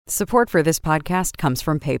Support for this podcast comes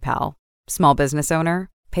from PayPal. Small business owner,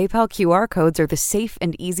 PayPal QR codes are the safe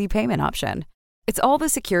and easy payment option. It's all the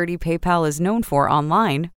security PayPal is known for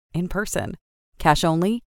online, in person. Cash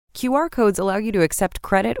only, QR codes allow you to accept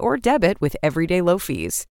credit or debit with everyday low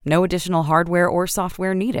fees. No additional hardware or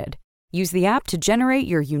software needed. Use the app to generate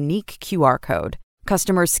your unique QR code.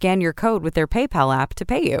 Customers scan your code with their PayPal app to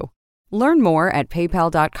pay you. Learn more at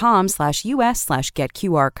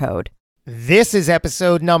paypal.com/us/getqrcode. This is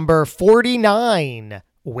episode number 49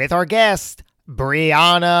 with our guest,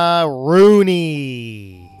 Brianna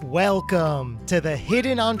Rooney. Welcome to the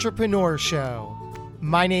Hidden Entrepreneur Show.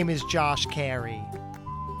 My name is Josh Carey.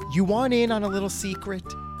 You want in on a little secret?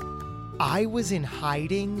 I was in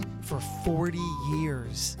hiding for 40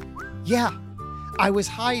 years. Yeah, I was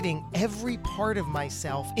hiding every part of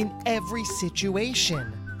myself in every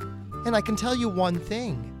situation. And I can tell you one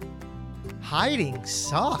thing, hiding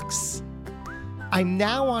sucks. I'm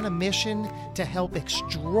now on a mission to help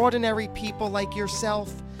extraordinary people like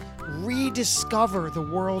yourself rediscover the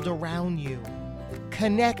world around you,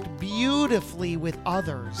 connect beautifully with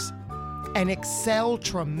others, and excel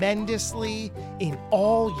tremendously in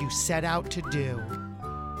all you set out to do.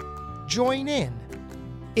 Join in.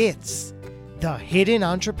 It's the Hidden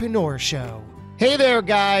Entrepreneur Show. Hey there,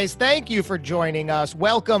 guys. Thank you for joining us.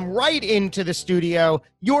 Welcome right into the studio.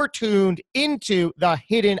 You're tuned into the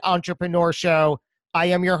Hidden Entrepreneur Show. I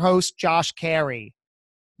am your host, Josh Carey.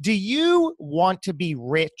 Do you want to be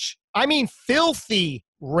rich? I mean, filthy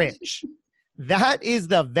rich. That is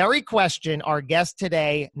the very question our guest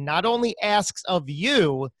today not only asks of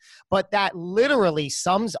you, but that literally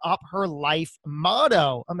sums up her life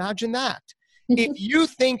motto. Imagine that. If you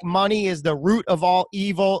think money is the root of all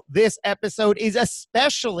evil, this episode is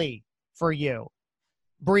especially for you.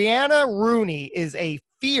 Brianna Rooney is a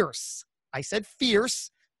fierce,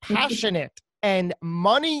 passionate, and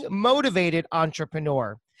money-motivated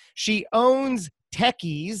entrepreneur. She owns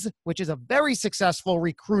Techies, which is a very successful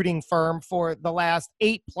recruiting firm for the last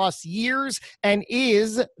 8+ years, and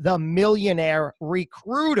is the Millionaire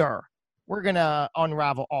Recruiter. We're going to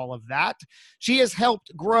unravel all of that. She has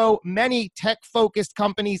helped grow many tech-focused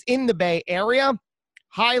companies in the Bay Area.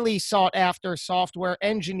 Highly sought-after software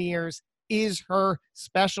engineers is her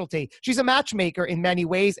specialty. She's a matchmaker in many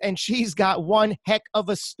ways, and she's got one heck of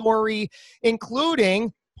a story,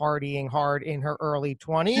 including partying hard in her early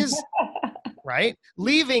 20s, right?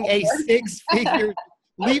 Leaving a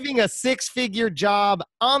six-figure job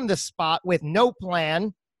on the spot with no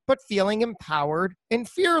plan, but feeling empowered and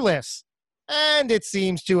fearless. And it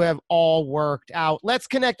seems to have all worked out. Let's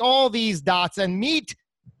connect all these dots and meet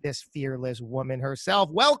this fearless woman herself.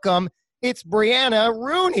 Welcome. It's Brianna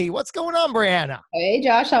Rooney. What's going on, Brianna? Hey,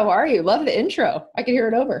 Josh. How are you? Love the intro. I can hear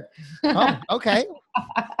it over. Oh, okay.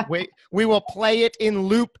 We will play it in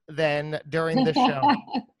loop then during the show.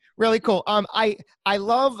 Really cool. I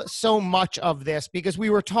love so much of this because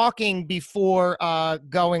we were talking before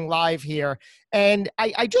going live here, and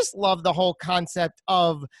I just love the whole concept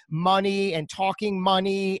of money and talking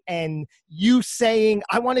money and you saying,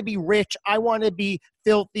 I want to be rich. I want to be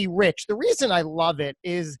filthy rich. The reason I love it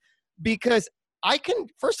is because I can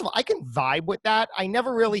vibe with that. I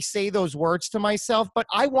never really say those words to myself, but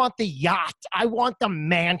I want the yacht. I want the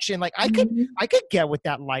mansion. Like I could get with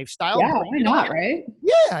that lifestyle. Yeah, why not, right?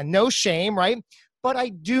 Yeah, no shame, right? But I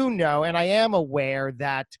do know, and I am aware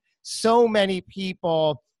that so many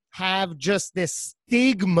people have just this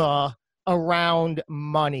stigma around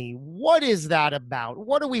money. What is that about?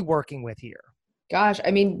 What are we working with here? Gosh, I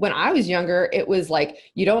mean, when I was younger, it was like,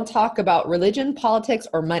 you don't talk about religion, politics,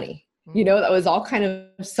 or money. You know, that was all kind of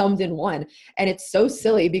summed in one. And it's so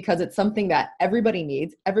silly because it's something that everybody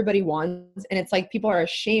needs, everybody wants. And it's like people are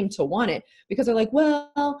ashamed to want it because they're like,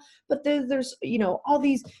 well, but there's you know, all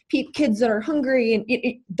these kids that are hungry. And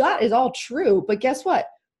that is all true. But guess what?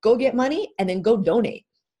 Go get money and then go donate.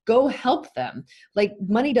 Go help them. Like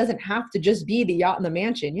money doesn't have to just be the yacht and the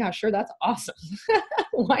mansion. Yeah, sure. That's awesome.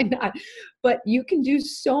 Why not? But you can do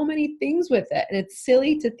so many things with it. And it's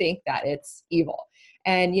silly to think that it's evil.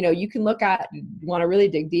 And, you know, you can look at, want to really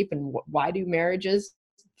dig deep and why do marriages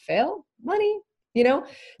fail? Money, you know?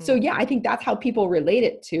 So yeah, I think that's how people relate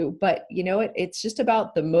it to, but you know, it's just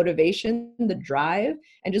about the motivation, the drive,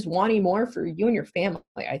 and just wanting more for you and your family,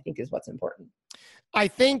 I think is what's important. I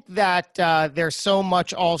think that there's so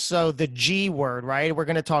much also the G word, right? We're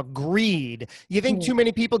going to talk greed. You think too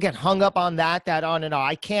many people get hung up on that on and on.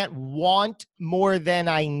 I can't want more than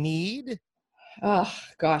I need. Oh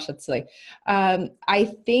gosh, that's like,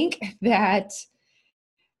 I think that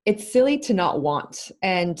it's silly to not want,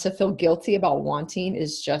 and to feel guilty about wanting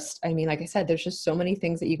is just, I mean, like I said, there's just so many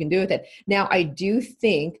things that you can do with it. Now, I do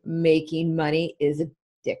think making money is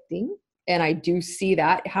addicting. And I do see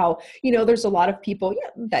that how, there's a lot of people, yeah,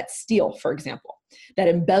 that steal, for example, that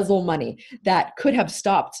embezzle money that could have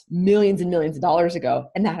stopped millions and millions of dollars ago,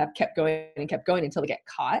 and that have kept going and kept going until they get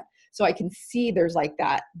caught. So I can see there's like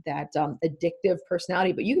that addictive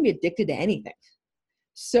personality, but you can be addicted to anything.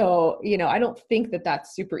 So, I don't think that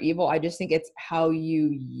that's super evil. I just think it's how you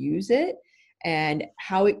use it and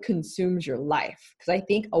how it consumes your life. Because I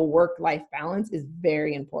think a work-life balance is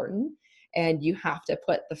very important, and you have to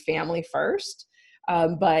put the family first.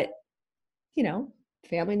 But,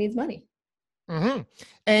 family needs money. Mm-hmm.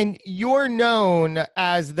 And you're known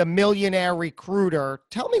as the millionaire recruiter.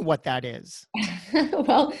 Tell me what that is.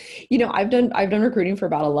 Well, I've done recruiting for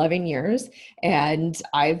about 11 years, and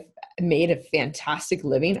I've made a fantastic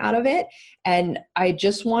living out of it. And I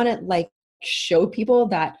just want to show people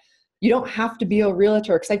that you don't have to be a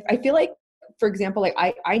realtor. Cause I feel like, for example,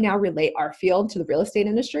 I now relate our field to the real estate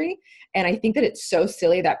industry. And I think that it's so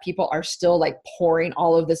silly that people are still pouring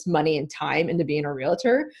all of this money and time into being a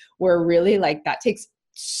realtor, where really that takes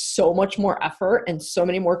so much more effort and so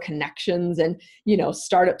many more connections and,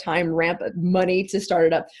 startup time, ramp money to start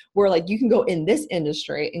it up, where you can go in this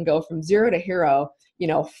industry and go from zero to hero,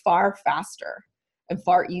 far faster and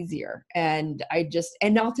far easier. And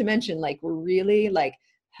and not to mention, we're really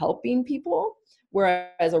helping people.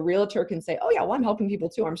 Whereas a realtor can say, oh yeah, well, I'm helping people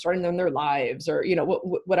too. I'm starting them their lives, or,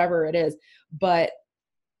 whatever it is. But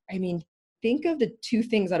I mean, think of the two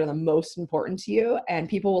things that are the most important to you. And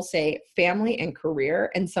people will say family and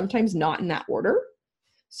career, and sometimes not in that order.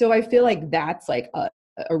 So I feel like that's a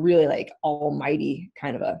really almighty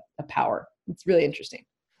kind of a power. It's really interesting.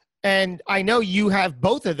 And I know you have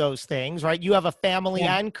both of those things, right? You have a family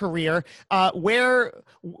and career.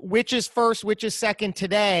 Which is first, which is second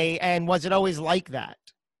today? And was it always like that?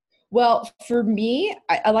 Well, for me,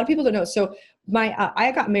 a lot of people don't know. So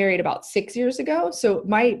I got married about 6 years ago. So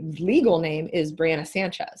my legal name is Brianna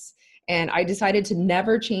Sanchez. And I decided to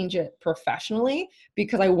never change it professionally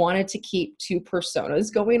because I wanted to keep two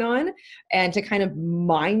personas going on, and to kind of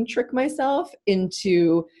mind trick myself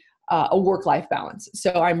into a work-life balance.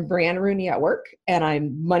 So I'm Brianna Rooney at work, and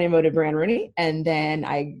I'm Money Motive Brianna Rooney. And then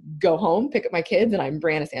I go home, pick up my kids, and I'm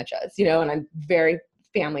Brianna Sanchez, and I'm very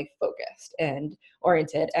family focused and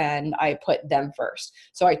oriented, and I put them first.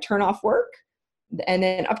 So I turn off work, and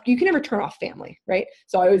then you can never turn off family, right?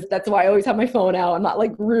 So that's why I always have my phone out. I'm not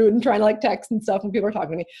rude and trying to text and stuff when people are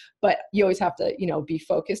talking to me, but you always have to, be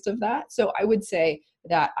focused of that. So I would say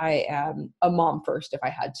that I am a mom first if I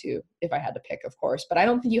had to pick, of course, but I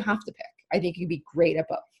don't think you have to pick. I think you'd be great at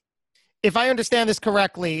both. If I understand this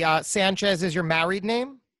correctly, Sanchez is your married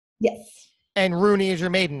name? Yes. And Rooney is your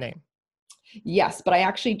maiden name? Yes, but I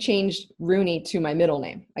actually changed Rooney to my middle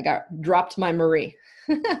name. I dropped my Marie.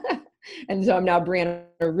 And so I'm now Brianna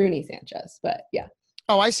Rooney Sanchez, but yeah.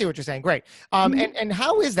 Oh, I see what you're saying. Great. And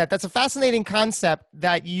how is that? That's a fascinating concept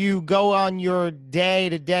that you go on your day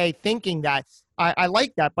to day thinking that. I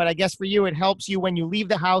like that, but I guess for you, it helps you when you leave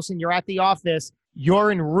the house and you're at the office, you're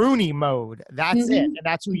in Rooney mode. That's it. And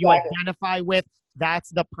that's who you identify with. That's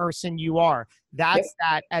the person you are. That's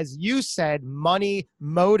that, as you said, money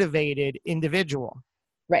motivated individual.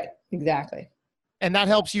 Right. Exactly. And that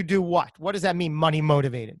helps you do what? What does that mean, money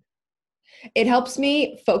motivated? It helps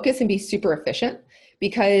me focus and be super efficient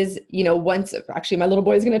because, once actually my little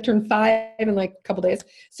boy is going to turn 5 in a couple days.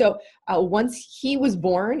 So once he was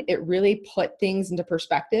born, it really put things into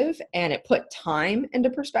perspective, and it put time into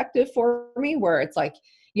perspective for me, where it's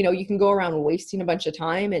you can go around wasting a bunch of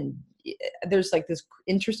time. And there's this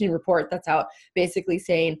interesting report that's out basically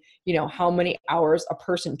saying, how many hours a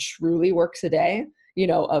person truly works a day,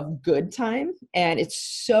 of good time. And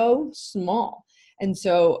it's so small. And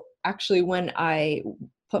so actually, when I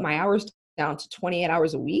put my hours down to 28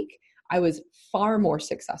 hours a week, I was far more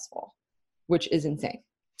successful, which is insane.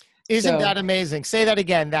 Isn't that amazing? Say that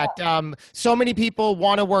again, that so many people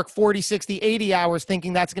want to work 40, 60, 80 hours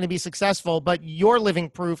thinking that's going to be successful, but you're living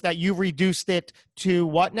proof that you've reduced it to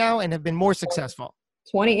what now and have been more successful?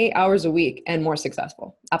 28 hours a week and more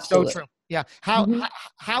successful. Absolutely. So true. Yeah.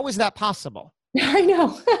 How is that possible? I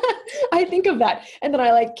know. I think of that. And then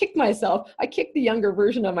I kick myself. I kick the younger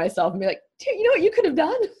version of myself and be like, you know what you could have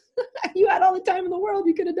done? You had all the time in the world.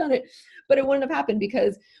 You could have done it. But it wouldn't have happened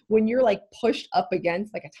because when you're pushed up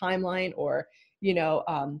against a timeline, or,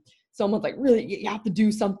 someone's really, you have to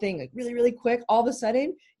do something really, really quick, all of a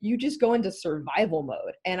sudden you just go into survival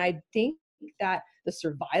mode. And I think that the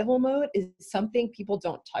survival mode is something people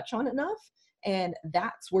don't touch on enough. And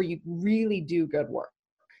that's where you really do good work.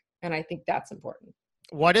 And I think that's important.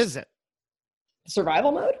 What is it?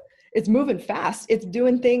 Survival mode. It's moving fast. It's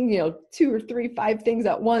doing things, 2 or 3, 5 things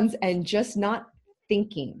at once and just not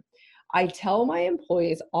thinking. I tell my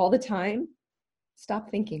employees all the time, stop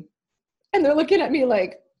thinking. And they're looking at me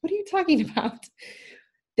like, what are you talking about?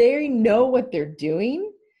 They know what they're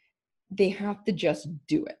doing. They have to just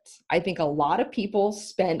do it. I think a lot of people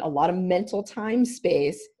spend a lot of mental time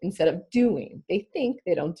space instead of doing. They think,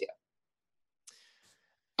 they don't do.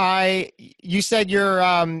 You said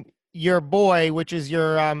your boy, which is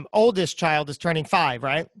your oldest child, is turning 5,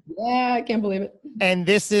 right? Yeah, I can't believe it. And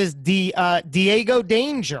this is Diego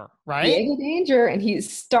Danger, right? Diego Danger, and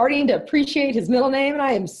he's starting to appreciate his middle name, and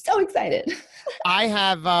I am so excited. I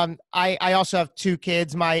have I also have 2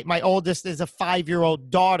 kids. My oldest is a 5-year-old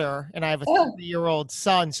daughter, and I have a 3-year-old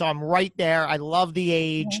son. So I'm right there. I love the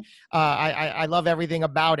age. I love everything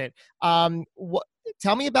about it.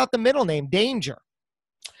 Tell me about the middle name, Danger.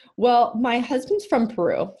 Well, my husband's from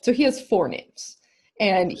Peru, so he has 4 names.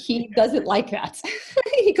 And he doesn't like that.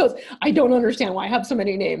 He goes, I don't understand why I have so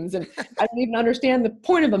many names. And I don't even understand the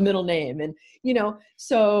point of a middle name. And,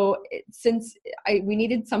 so since we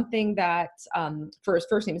needed something that, for his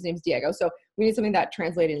first name, his name's Diego. So we need something that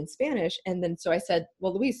translated in Spanish. And then, so I said,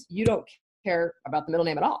 well, Luis, you don't care about the middle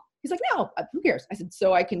name at all. He's like, no, who cares? I said,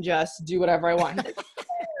 so I can just do whatever I want. He's like,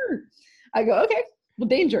 sure. I go, okay, well,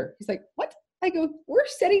 Danger. He's like, what? I go, we're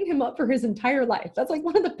setting him up for his entire life. That's like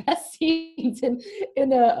one of the best scenes in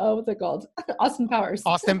what's it called? Austin Powers.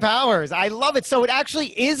 Austin Powers. I love it. So it actually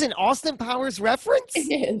is an Austin Powers reference?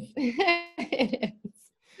 It is. It is.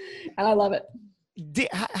 And I love it.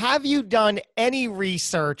 Have you done any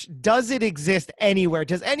research? Does it exist anywhere?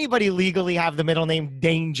 Does anybody legally have the middle name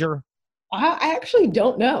Danger? I actually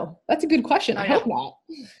don't know. That's a good question. I hope not.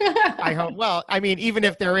 I hope. Well, I mean, even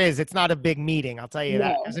if there is, it's not a big meeting. I'll tell you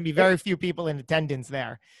that. There's going to be very few people in attendance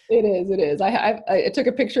there. It is. It is. I took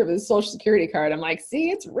a picture of his social security card. I'm like, see,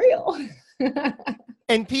 it's real.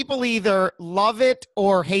 And people either love it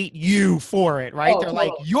or hate you for it, right? Oh, They're totally.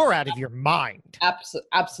 like, you're out of your mind.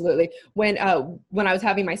 Absolutely. When I was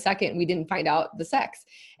having my second, we didn't find out the sex.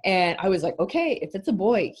 And I was like, okay, if it's a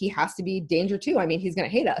boy, he has to be Danger too. I mean, he's going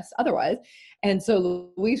to hate us otherwise. And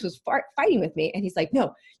so Luis was fighting with me. And he's like,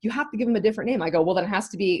 no, you have to give him a different name. I go, well, then it has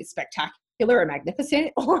to be Spectacular or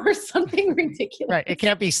Magnificent or something ridiculous. Right. It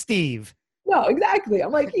can't be Steve. No, exactly.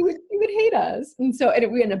 I'm like, he would hate us. And so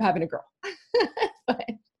we ended up having a girl. But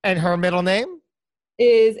And her middle name?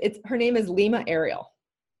 her name is Lima Ariel.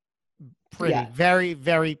 Pretty. Yeah. Very,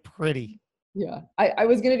 very pretty. Yeah. I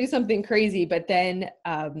was going to do something crazy, but then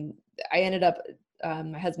I ended up,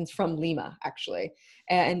 my husband's from Lima, actually.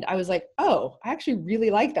 And I was like, oh, I actually really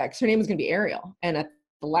like that because her name was going to be Ariel. And at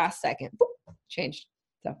the last second, boop, changed.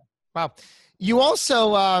 So. Wow. You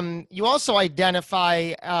also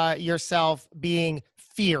identify yourself being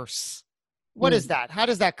fierce. What is that? How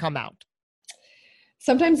does that come out?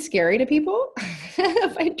 Sometimes scary to people.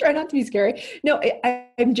 I try not to be scary. No,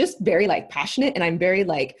 I'm just very passionate, and I'm very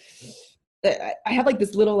I have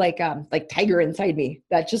this little tiger inside me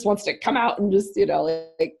that just wants to come out and just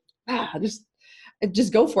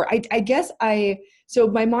just go for it. I guess so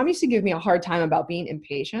my mom used to give me a hard time about being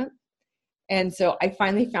impatient. And so I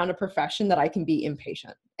finally found a profession that I can be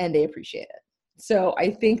impatient and they appreciate it. So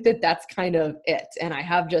I think that that's kind of it. And I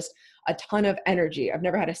have just a ton of energy. I've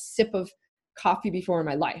never had a sip of coffee before in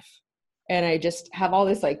my life. And I just have all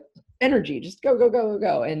this energy, just go, go, go, go,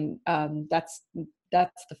 go. And that's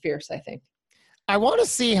the fierce, I think. I want to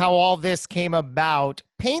see how all this came about.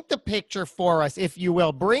 Paint the picture for us, if you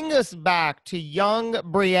will. Bring us back to young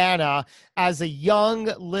Brianna as a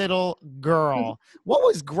young little girl. What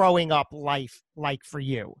was growing up life like for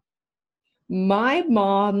you? My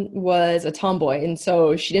mom was a tomboy, and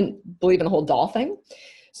so she didn't believe in the whole doll thing.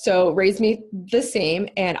 So raised me the same.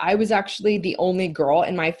 And I was actually the only girl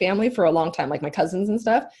in my family for a long time. My cousins and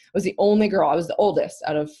stuff, I was the only girl. I was the oldest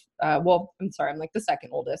out of, I'm the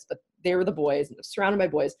second oldest, but they were the boys and surrounded by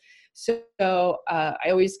boys. So I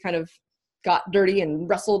always kind of got dirty and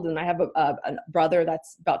wrestled. And I have a brother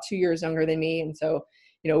that's about 2 years younger than me. And so,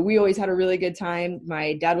 we always had a really good time.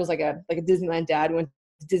 My dad was like a Disneyland dad. We went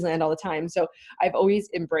to Disneyland all the time. So I've always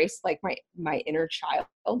embraced my inner child,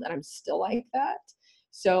 and I'm still like that.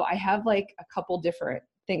 So I have a couple different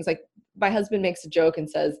things. My husband makes a joke and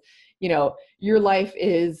says, your life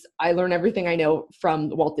is, I learn everything I know from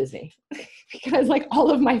Walt Disney because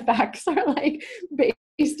all of my facts are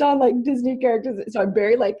based on Disney characters. So I'm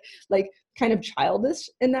very kind of childish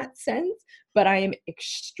in that sense, but I am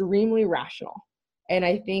extremely rational. And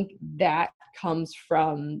I think that comes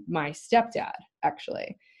from my stepdad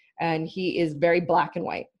actually. And he is very black and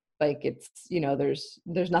white. Like it's,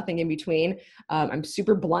 there's nothing in between. I'm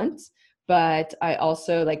super blunt, but I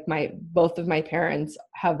also like both of my parents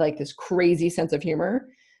have like this crazy sense of humor,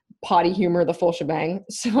 potty humor, the full shebang.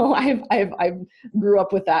 So I've grew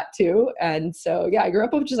up with that too. And so, yeah, I grew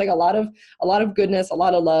up with just like a lot of goodness, a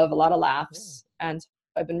lot of love, a lot of laughs. And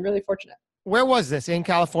I've been really fortunate. Where was this? In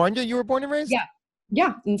California you were born and raised? Yeah.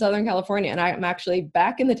 Yeah. In Southern California. And I'm actually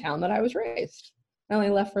back in the town that I was raised. I only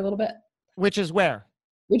left for a little bit. Which is where?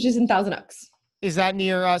 Which is in Thousand Oaks. Is that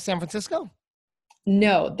near San Francisco?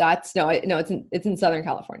 No, it's in Southern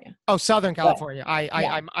California. Oh, Southern California.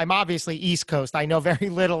 Yeah. I'm obviously East Coast. I know very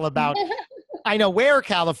little about, I know where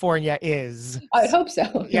California is. I would hope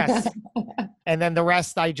so. Yes. And then the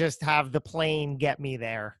rest, I just have the plane get me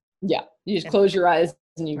there. Yeah. You just close your eyes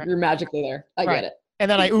and you're magically there. I get it. And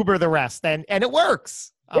then I Uber the rest and it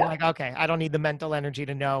works. Yeah. I'm like, okay, I don't need the mental energy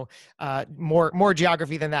to know more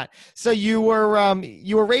geography than that. So you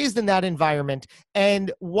were raised in that environment.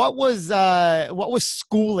 And what was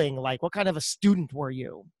schooling like? What kind of a student were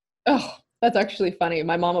you? Oh, that's actually funny.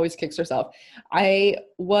 My mom always kicks herself. I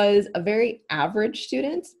was a very average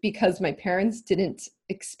student because my parents didn't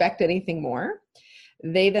expect anything more.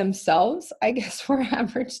 They themselves, I guess, were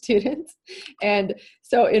average students. And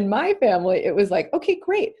so in my family, it was like, okay,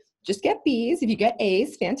 great. Just get B's. If you get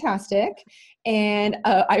A's, fantastic. And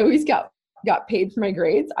I always got paid for my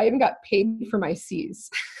grades. I even got paid for my C's.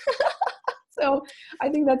 So I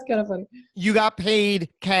think that's kind of funny. You got paid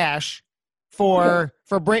cash for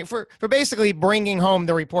basically bringing home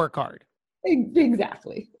the report card.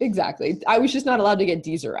 Exactly. I was just not allowed to get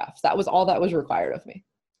D's or F's. That was all that was required of me.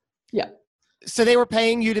 Yeah. So they were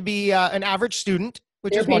paying you to be an average student,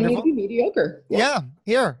 which is wonderful. They're paying me to be mediocre. Yeah.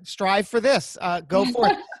 Here, strive for this. Go for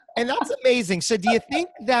it. And that's amazing. So do you think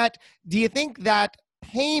that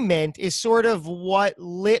payment is sort of what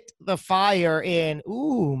lit the fire in,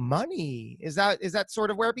 money? Is that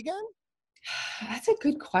sort of where it began? That's a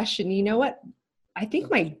good question. You know what? I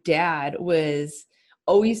think my dad was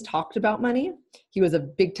always talked about money. He was a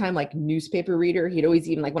big time like newspaper reader. He'd always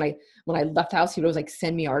even like when I left the house, he'd always like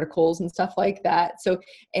send me articles and stuff like that. So,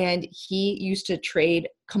 and he used to trade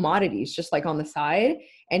commodities just like on the side.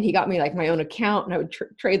 And he got me like my own account and I would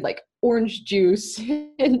trade like orange juice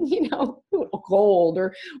and, gold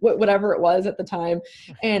or whatever it was at the time.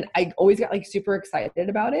 And I always got like super excited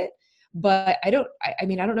about it. But I don't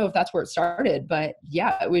know if that's where it started, but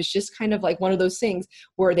yeah, it was just kind of like one of those things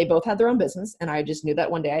where they both had their own business. And I just knew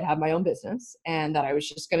that one day I'd have my own business and that I was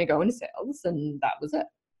just going to go into sales, and that was it.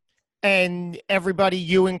 And everybody,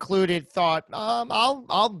 you included, thought,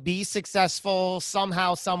 I'll be successful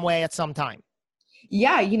somehow, some way at some time.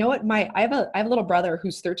 Yeah. You know what? I have a little brother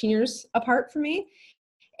who's 13 years apart from me.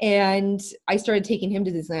 And I started taking him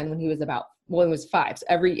to Disneyland when he was he was 5. So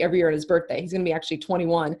every year at his birthday, he's going to be actually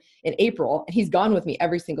 21 in April. And he's gone with me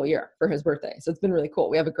every single year for his birthday. So it's been really cool.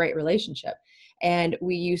 We have a great relationship. And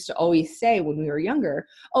we used to always say when we were younger,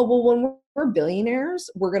 oh, well, when we're billionaires,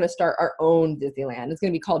 we're going to start our own Disneyland. It's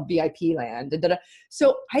going to be called VIP Land. Da, da, da.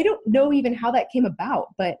 So I don't know even how that came about.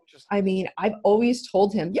 But I mean, I've always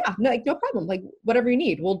told him, yeah, no problem. Like whatever you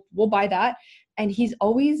need, we'll buy that. And he's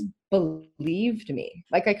always believed me.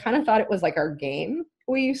 Like I kind of thought it was like our game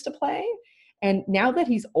we used to play. And now that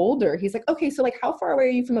he's older, he's like, okay, so like how far away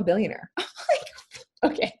are you from a billionaire? I'm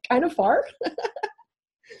like, okay, kind of far.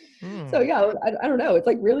 So yeah, I don't know. It's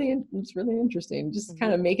like it's really interesting. Just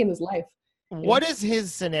kind of making his life. What is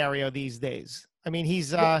his scenario these days? I mean,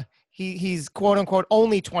 he's quote unquote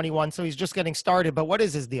only 21, so he's just getting started. But what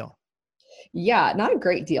is his deal? Yeah, not a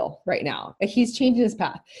great deal right now. He's changing his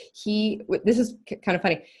path. This is kind of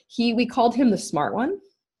funny. We called him the smart one.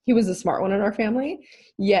 He was the smart one in our family,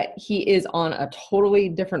 yet he is on a totally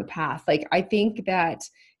different path. Like I think that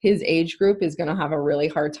his age group is going to have a really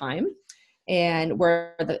hard time, and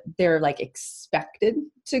where they're like expected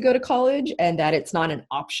to go to college and that it's not an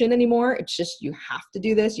option anymore. It's just, you have to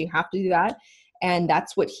do this, you have to do that. And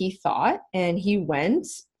that's what he thought. And he went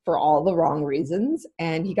for all the wrong reasons.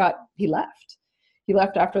 And he left. He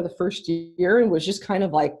left after the first year and was just kind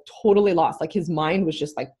of like totally lost. Like his mind was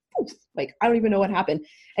just like, poof, like, I don't even know what happened.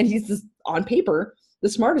 And he's just on paper, the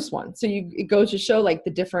smartest one. So it goes to show like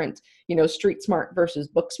the different, street smart versus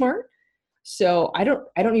book smart. So I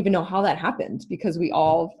don't even know how that happened, because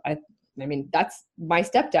I mean, that's my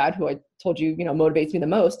stepdad, who I told you, motivates me the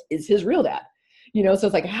most, is his real dad, so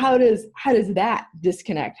it's like, how does that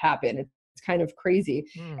disconnect happen? It's kind of crazy.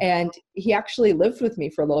 And he actually lived with me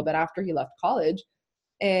for a little bit after he left college.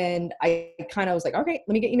 And I kind of was like, okay,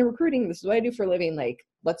 let me get you into recruiting. This is what I do for a living. Like,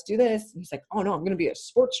 let's do this. And he's like, oh no, I'm going to be a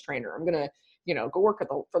sports trainer. I'm going to, go work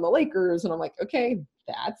for the Lakers. And I'm like, okay,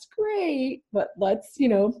 that's great, but let's,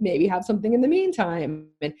 maybe have something in the meantime.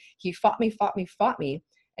 And he fought me.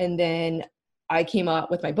 And then I came out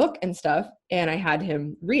with my book and stuff, and I had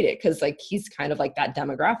him read it. Cause like, he's kind of like that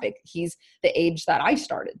demographic. He's the age that I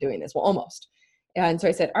started doing this. Well, almost. And so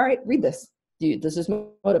I said, all right, read this. Dude, this is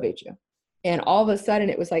motivate you. And all of a sudden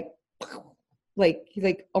it was like, he's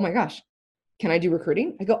like, oh my gosh, can I do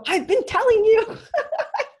recruiting? I go, I've been telling you.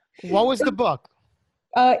 What was the book?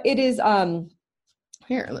 It is,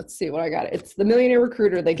 here, let's see what I got. It's The Millionaire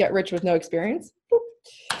Recruiter, They Get Rich with No Experience.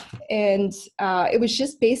 And it was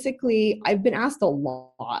just basically, I've been asked a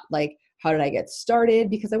lot, like, how did I get started?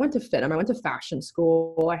 Because I went to FINM, I went to fashion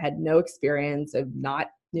school. I had no experience. I'm not,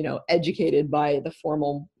 educated by the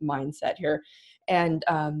formal mindset here. And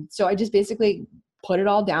so I just basically put it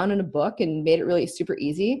all down in a book and made it really super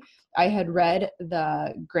easy. I had read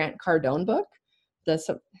the Grant Cardone book, I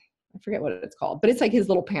forget what it's called, but it's like his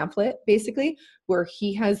little pamphlet basically, where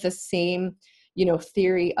he has the same,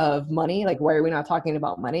 theory of money. Like, why are we not talking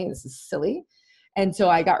about money? This is silly. And so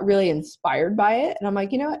I got really inspired by it. And I'm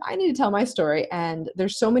like, you know what? I need to tell my story. And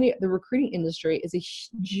there's so many, the recruiting industry is a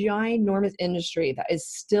ginormous industry that is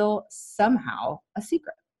still somehow a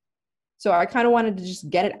secret. So I kind of wanted to just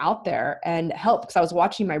get it out there and help, because I was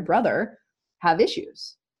watching my brother have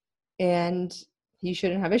issues and he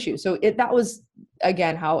shouldn't have issues. So that was,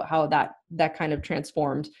 again, how that kind of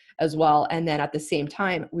transformed as well. And then at the same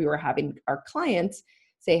time, we were having our clients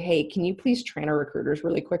say, hey, can you please train our recruiters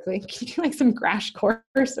really quickly? Can you do like some crash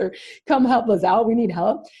course or come help us out? We need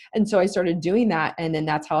help. And so I started doing that. And then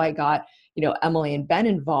that's how I got, Emily and Ben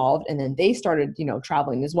involved. And then they started,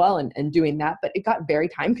 traveling as well and doing that. But it got very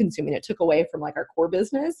time consuming. It took away from like our core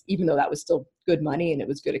business, even though that was still good money and it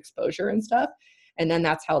was good exposure and stuff. And then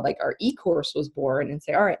that's how like our e-course was born, and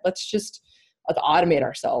say, all right, let's automate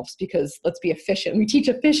ourselves, because let's be efficient. We teach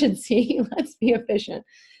efficiency. Let's be efficient.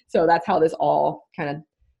 So that's how this all kind of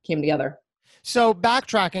came together. So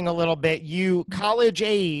backtracking a little bit, you college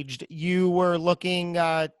aged, you were looking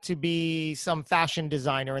to be some fashion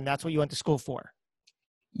designer, and that's what you went to school for.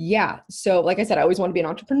 Yeah. So like I said, I always wanted to be an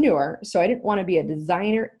entrepreneur. So I didn't want to be a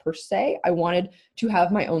designer per se. I wanted to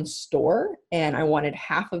have my own store, and I wanted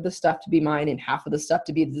half of the stuff to be mine and half of the stuff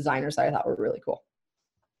to be the designers that I thought were really cool.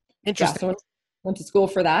 Interesting. Yeah, so went to school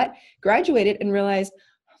for that, graduated, and realized,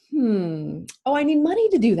 I need money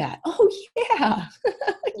to do that. Oh yeah.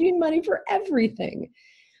 You need money for everything.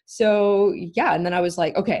 So yeah. And then I was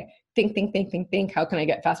like, okay, think. How can I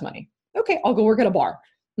get fast money? Okay, I'll go work at a bar.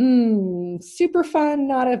 Super fun.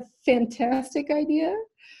 Not a fantastic idea.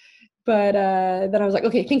 But then I was like,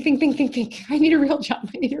 okay, think. I need a real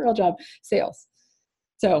job. Sales.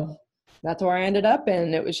 So that's where I ended up.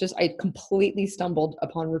 And it was just, I completely stumbled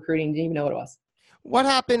upon recruiting. Didn't even know what it was. What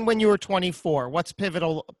happened when you were 24? What's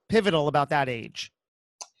pivotal about that age?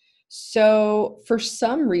 So for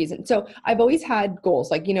some reason, so I've always had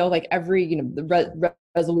goals, like, like every, the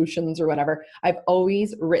resolutions or whatever, I've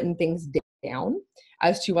always written things down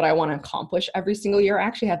as to what I want to accomplish every single year. I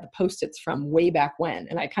actually have the Post-its from way back when,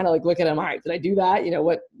 and I kind of like look at them. All right, did I do that?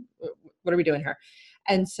 What are we doing here?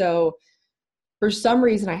 And so for some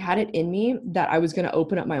reason, I had it in me that I was going to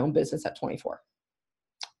open up my own business at 24.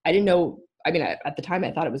 I didn't know. I mean, at the time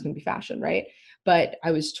I thought it was going to be fashion, right? But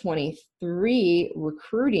I was 23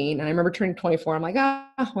 recruiting, and I remember turning 24. I'm like,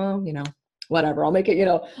 well, whatever. I'll make it,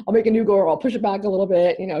 I'll make a new goal. I'll push it back a little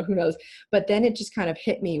bit, who knows? But then it just kind of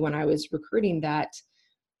hit me when I was recruiting that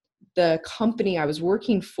the company I was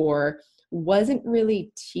working for wasn't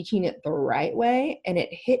really teaching it the right way. And it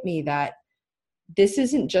hit me that this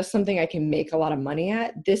isn't just something I can make a lot of money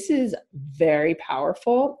at. This is very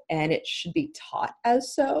powerful, and it should be taught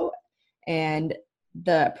as so. And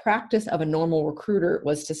the practice of a normal recruiter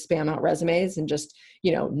was to spam out resumes and just,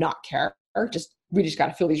 not care. We just got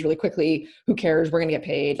to fill these really quickly. Who cares? We're going to get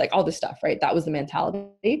paid, like all this stuff, right? That was the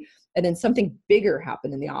mentality. And then something bigger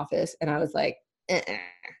happened in the office, and I was like,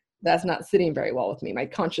 that's not sitting very well with me. My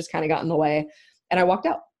conscience kind of got in the way, and I walked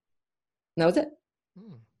out. And that was it.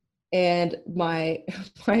 And my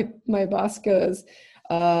boss goes,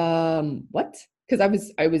 what? Because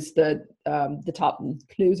I was the top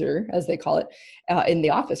closer, as they call it, in the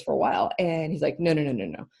office for a while. And he's like, no.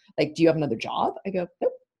 Like, do you have another job? I go,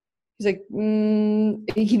 nope. He's like,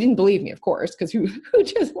 he didn't believe me, of course, because who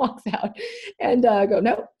just walks out? And I go,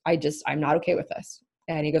 no, I'm not okay with this.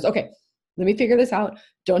 And he goes, okay, let me figure this out.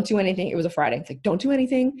 Don't do anything. It was a Friday. It's like, don't do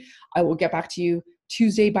anything. I will get back to you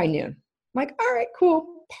Tuesday by noon. I'm like, all right,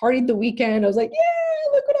 cool. Partied the weekend. I was like,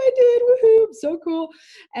 yeah, look what I did. Woohoo. so cool.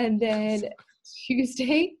 And then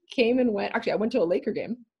Tuesday came and went. Actually, I went to a Laker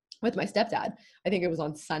game with my stepdad. I think it was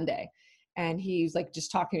on Sunday. And he's like just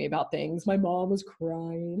talking to me about things. My mom was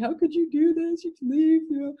crying. How could you do this? You leave,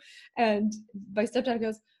 you know? And my stepdad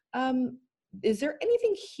goes, is there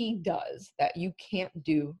anything he does that you can't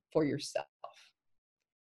do for yourself?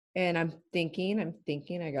 And I'm thinking,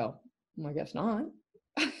 I go, well, I guess not.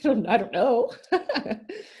 I don't know.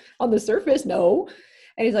 On the surface, no.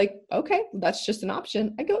 And he's like, okay, that's just an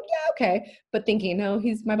option. I go, yeah, okay. But thinking, no,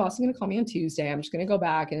 my boss is going to call me on Tuesday. I'm just going to go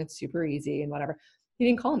back and it's super easy and whatever. He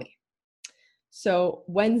didn't call me. So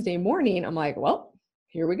Wednesday morning, I'm like, well,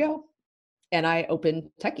 here we go. And I opened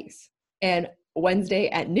Techies. And Wednesday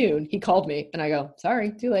at noon, he called me and I go,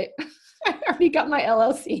 sorry, too late. I already got my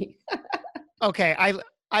LLC. Okay.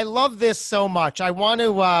 I love this so much. I want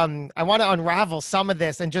to unravel some of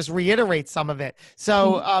this and just reiterate some of it.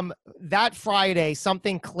 So that Friday,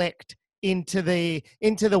 something clicked into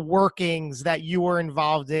the workings that you were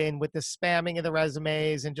involved in with the spamming of the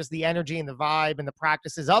resumes and just the energy and the vibe and the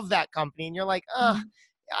practices of that company. And you're like,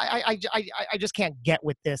 I just can't get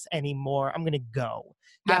with this anymore. I'm going to go.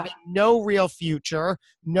 Yeah. Having no real future,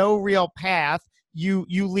 no real path. You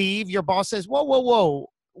leave, your boss says, whoa,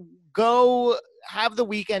 go have the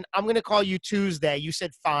weekend. I'm going to call you Tuesday. You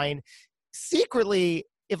said, fine. Secretly,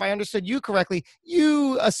 if I understood you correctly,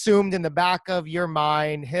 you assumed in the back of your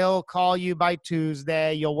mind, he'll call you by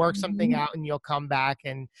Tuesday. You'll work something out and you'll come back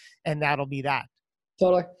and that'll be that.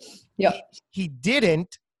 Totally. Yeah. He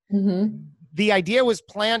didn't. The idea was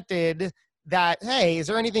planted that, hey, is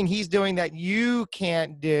there anything he's doing that you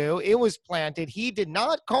can't do? It was planted. He did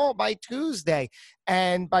not call by Tuesday.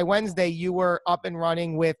 And by Wednesday, you were up and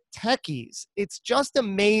running with Techies. It's just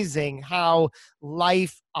amazing how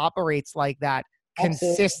life operates like that.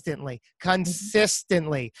 Consistently.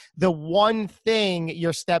 The one thing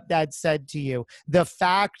your stepdad said to you, the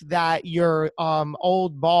fact that your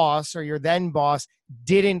old boss or your then boss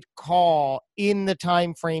didn't call in the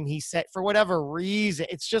time frame he set for whatever reason.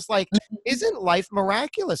 It's just like, isn't life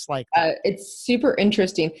miraculous like that? It's super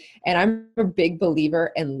interesting. And I'm a big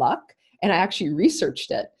believer in luck. And I actually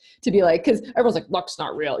researched it to be like, because everyone's like, luck's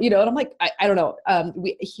not real, you know? And I'm like, I don't know.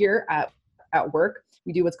 We here at work,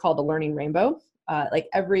 we do what's called the Learning Rainbow. Like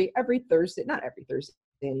every Thursday, not every Thursday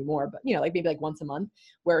anymore, but you know, like maybe like once a month,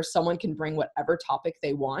 where someone can bring whatever topic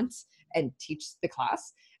they want and teach the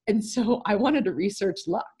class. And so I wanted to research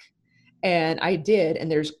luck, and I did.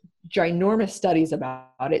 And there's ginormous studies about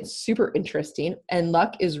it. It's super interesting. And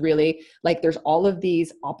luck is really like, there's all of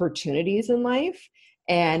these opportunities in life,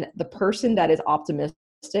 and the person that is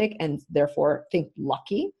optimistic and therefore think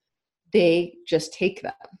lucky, they just take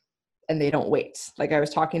them and they don't wait. Like I was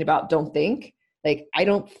talking about, don't think. Like, I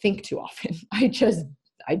don't think too often. I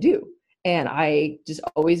do. And I just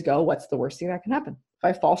always go, what's the worst thing that can happen?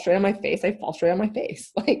 If I fall straight on my face, I fall straight on my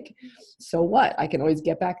face. Like, so what? I can always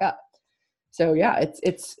get back up. So yeah,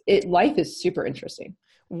 life is super interesting.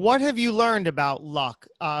 What have you learned about luck?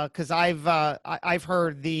 Because I've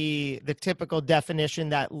heard the typical definition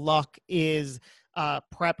that luck is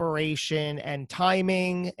preparation and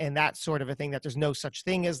timing and that sort of a thing, that there's no such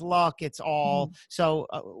thing as luck. It's all. So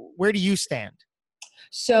where do you stand?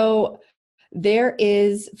 So there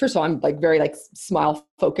is, first of all, I'm like very like smile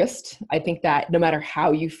focused. I think that no matter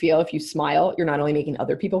how you feel, if you smile, you're not only making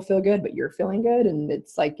other people feel good, but you're feeling good. And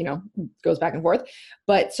it's like, you know, goes back and forth.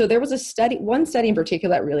 But so there was one study in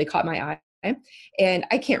particular that really caught my eye. And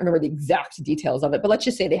I can't remember the exact details of it, but let's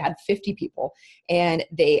just say they had 50 people and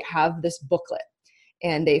they have this booklet.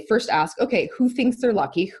 And they first ask, okay, who thinks they're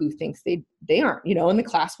lucky? Who thinks they aren't? You know, and the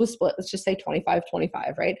class was split, let's just say 25,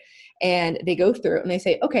 right? And they go through and they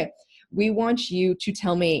say, okay, we want you to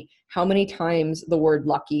tell me how many times the word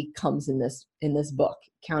lucky comes in this book.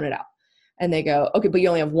 Count it out. And they go, okay, but you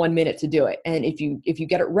only have 1 minute to do it. And if you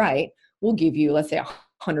get it right, we'll give you, let's say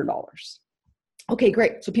 $100. Okay,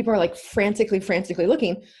 great. So people are like frantically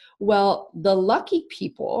looking. Well, the lucky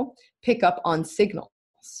people pick up on signals.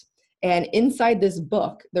 And inside this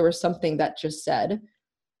book, there was something that just said,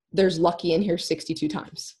 there's lucky in here 62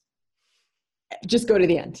 times. Just go to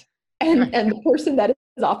the end. And the person that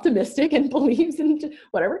is optimistic and believes in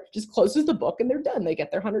whatever, just closes the book and they're done. They get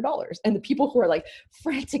their $100. And the people who are like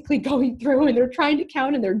frantically going through and they're trying to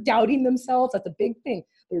count and they're doubting themselves, that's a big thing.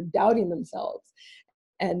 They're doubting themselves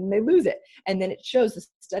and they lose it. And then it shows the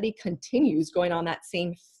study continues going on that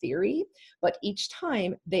same theory, but each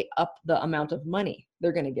time they up the amount of money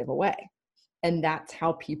they're going to give away. And that's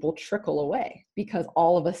how people trickle away, because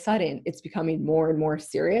all of a sudden it's becoming more and more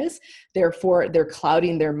serious. Therefore, they're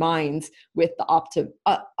clouding their minds with the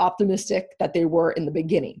optimistic that they were in the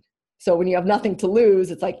beginning. So when you have nothing to lose,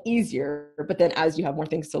 it's like easier. But then as you have more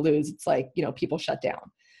things to lose, it's like, people shut down.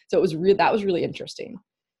 So that was really interesting.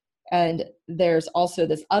 And there's also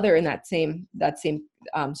this other in that same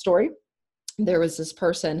story. There was this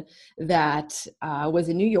person that was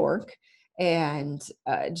in New York and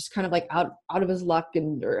just kind of like out of his luck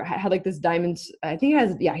or had like this diamonds. I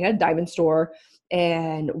think he had a diamond store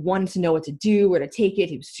and wanted to know what to do, where to take it.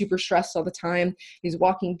 He was super stressed all the time. He's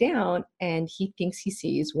walking down and he thinks he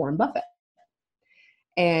sees Warren Buffett.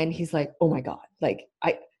 And he's like, oh my God, like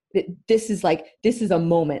this is a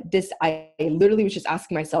moment. I literally was just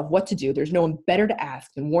asking myself what to do. There's no one better to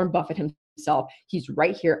ask than Warren Buffett himself. He's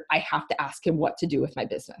right here. I have to ask him what to do with my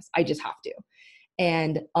business. I just have to.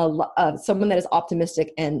 And someone that is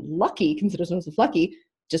optimistic and lucky, considers himself lucky,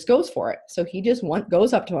 just goes for it. So he just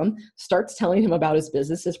goes up to him, starts telling him about his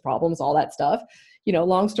business, his problems, all that stuff.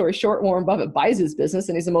 Long story short, Warren Buffett buys his business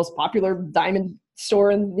and he's the most popular diamond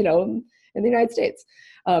store in the United States.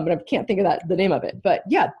 But I can't think of the name of it. But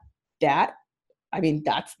yeah, that's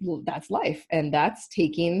life. And that's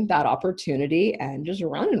taking that opportunity and just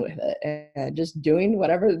running with it and just doing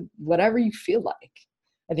whatever you feel like.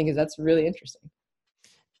 I think that's really interesting.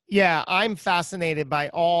 Yeah, I'm fascinated by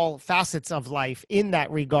all facets of life in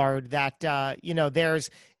that regard that,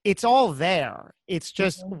 it's all there. It's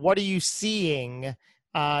just, what are you seeing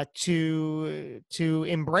to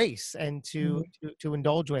embrace and to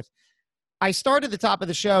indulge with? I started the top of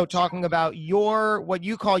the show talking about what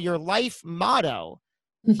you call your life motto.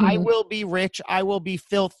 I will be rich. I will be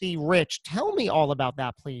filthy rich. Tell me all about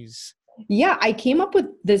that, please. Yeah, I came up with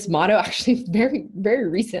this motto actually very, very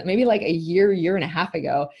recent, maybe like a year and a half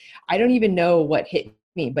ago. I don't even know what hit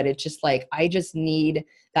me, but it's just like, I just need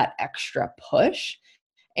that extra push.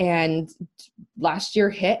 And last year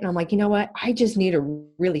hit and I'm like, you know what? I just need to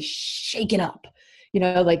really shake it up.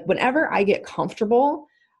 Like whenever I get comfortable,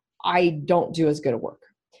 I don't do as good at work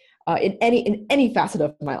in any facet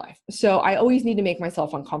of my life. So I always need to make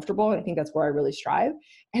myself uncomfortable. And I think that's where I really strive.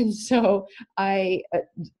 And so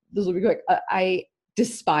this will be quick. I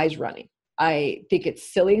despise running. I think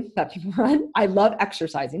it's silly that people run. I love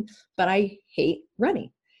exercising, but I hate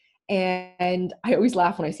running. And I always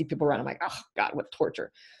laugh when I see people run. I'm like, oh God, what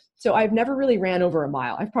torture. So I've never really ran over a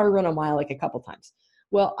mile. I've probably run a mile like a couple times.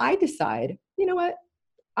 Well, I decide, you know what?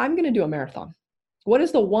 I'm going to do a marathon. What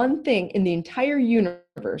is the one thing in the entire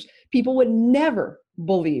universe people would never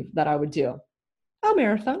believe that I would do? A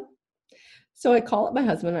marathon. So I call up my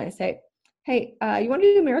husband and I say, hey, you want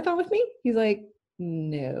to do a marathon with me? He's like,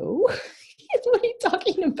 no. What are you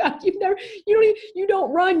talking about? You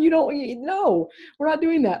don't run. No, we're not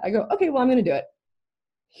doing that. I go, okay, well, I'm going to do it.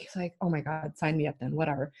 He's like, oh my God, sign me up then,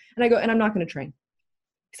 whatever. And I go, and I'm not going to train.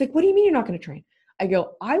 He's like, what do you mean you're not going to train? I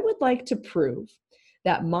go, I would like to prove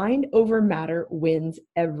that mind over matter wins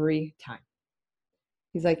every time.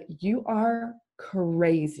 He's like, you are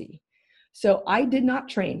crazy. So I did not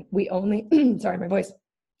train. We only, sorry, my voice.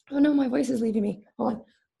 Oh no, my voice is leaving me. Hold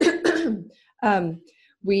on.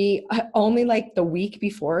 We only like the week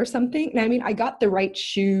before or something. And I mean, I got the right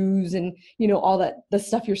shoes and, all the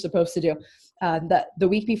stuff you're supposed to do. The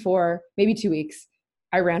week before, maybe 2 weeks,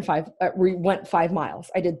 we went 5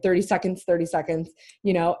 miles. I did 30 seconds,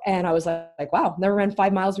 and I was like, wow, never ran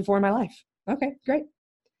 5 miles before in my life. Okay, great.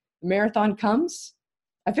 The marathon comes.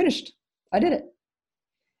 I finished. I did it.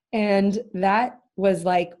 And that was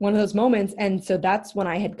like one of those moments. And so that's when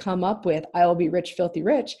I had come up with, I will be rich, filthy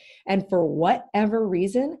rich. And for whatever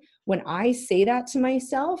reason, when I say that to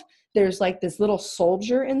myself, there's like this little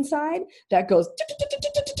soldier inside that goes,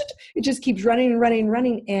 it just keeps running and running and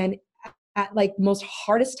running. And at like most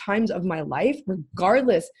hardest times of my life,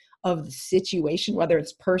 regardless of the situation, whether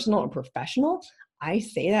it's personal or professional, I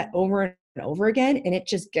say that over and over again, and it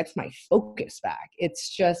just gets my focus back. It's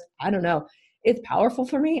just, I don't know. It's powerful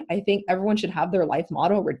for me. I think everyone should have their life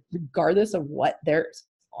motto regardless of what theirs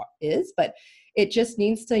is, but it just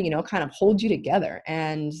needs to, kind of hold you together.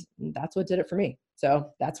 And that's what did it for me.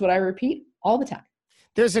 So that's what I repeat all the time.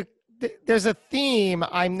 There's a theme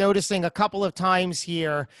I'm noticing a couple of times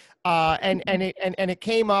here, and it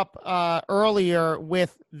came up earlier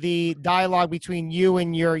with the dialogue between you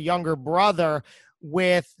and your younger brother.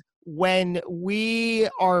 With when we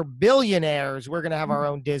are billionaires, we're going to have our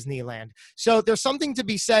own Disneyland. So there's something to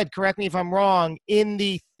be said, correct me if I'm wrong, in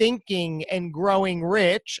the thinking and growing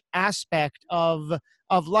rich aspect of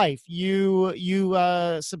life. You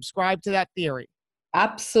subscribe to that theory.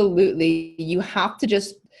 Absolutely. You have to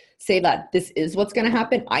just say that this is what's going to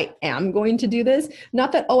happen. I am going to do this.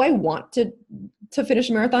 Not that, I want to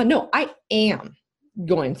finish a marathon. No, I am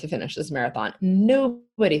going to finish this marathon.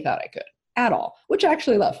 Nobody thought I could at all, which I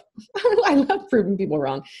actually love. I love proving people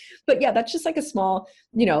wrong. But yeah, that's just like a small,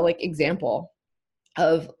 like example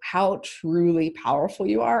of how truly powerful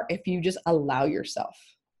you are if you just allow yourself.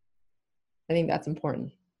 I think that's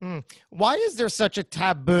important. Why is there such a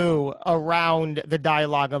taboo around the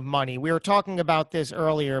dialogue of money? We were talking about this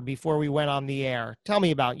earlier before we went on the air. Tell me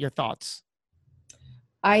about your thoughts.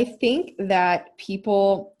 I think that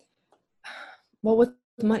people, well, with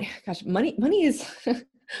money, gosh, money is,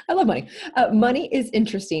 I love money. Money is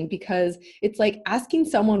interesting because it's like asking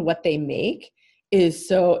someone what they make is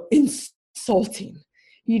so insulting,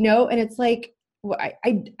 and it's like,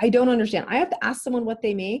 I don't understand. I have to ask someone what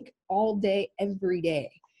they make all day, every day.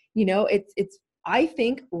 It's, I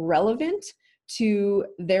think, relevant to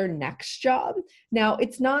their next job. Now,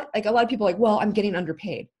 it's not like a lot of people are like, well, I'm getting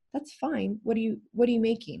underpaid. That's fine. What are you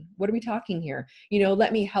making? What are we talking here?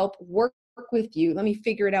 Let me help work with you. Let me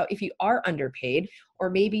figure it out if you are underpaid, or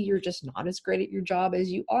maybe you're just not as great at your job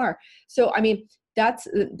as you are. So, I mean, that's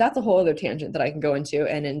a whole other tangent that I can go into.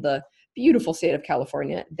 And in the beautiful state of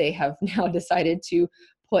California, they have now decided to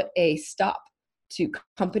put a stop to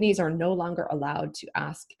companies are no longer allowed to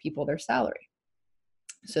ask people their salary.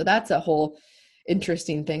 So that's a whole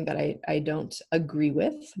interesting thing that I don't agree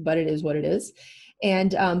with, but it is what it is.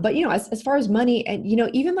 And, but as far as money and,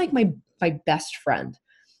 even like my best friend,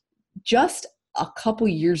 just a couple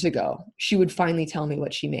years ago, she would finally tell me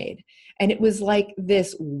what she made. And it was like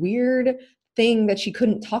this weird thing that she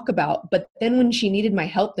couldn't talk about. But then when she needed my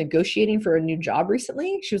help negotiating for a new job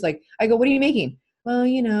recently, she was like, I go, what are you making? Well,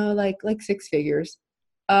 like six figures.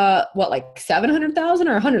 What, like 700,000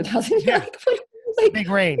 or 100,000? Yeah. like big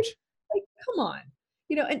range. Like, come on,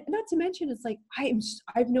 and not to mention, it's like,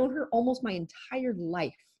 I've known her almost my entire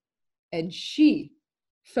life, and she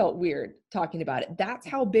felt weird talking about it. That's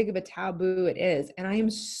how big of a taboo it is. And I am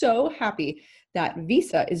so happy that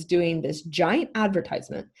Visa is doing this giant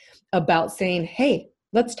advertisement about saying, hey,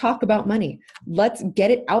 let's talk about money. Let's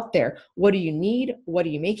get it out there. What do you need? What are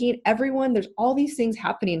you making? Everyone, there's all these things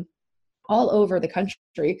happening all over the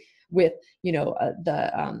country with,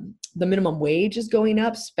 the minimum wage is going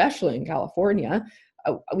up, especially in California.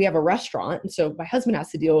 We have a restaurant, and so my husband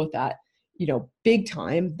has to deal with that, big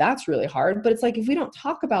time. That's really hard. But it's like, if we don't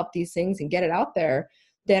talk about these things and get it out there,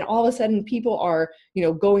 then all of a sudden people are,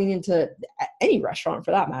 going into any restaurant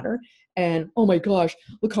for that matter. And, oh my gosh,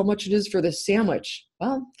 look how much it is for this sandwich.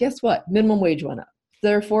 Well, guess what? Minimum wage went up.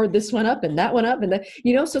 Therefore, this went up and that went up. And then,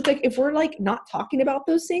 so it's like, if we're like not talking about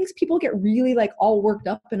those things, people get really like all worked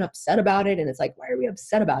up and upset about it. And it's like, why are we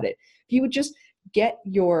upset about it? If you would just get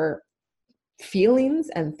your feelings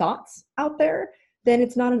and thoughts out there, then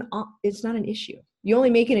it's not an issue. You only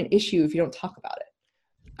make it an issue if you don't talk about it.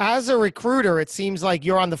 As a recruiter, it seems like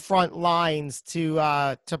you're on the front lines to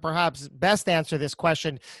perhaps best answer this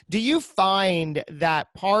question. Do you find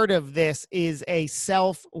that part of this is a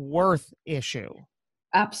self-worth issue?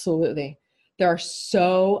 Absolutely. There are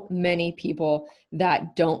so many people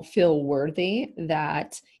that don't feel worthy,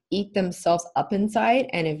 that eat themselves up inside.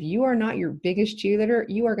 And if you are not your biggest cheerleader,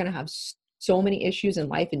 you are going to have so many issues in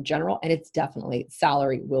life in general. And it's definitely,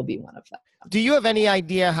 salary will be one of them. Do you have any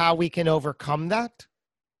idea how we can overcome that?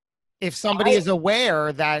 If somebody is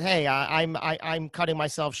aware that, hey, I'm cutting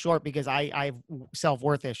myself short because I have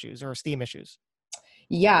self-worth issues or esteem issues.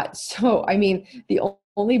 Yeah. So, I mean, the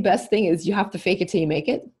only best thing is you have to fake it till you make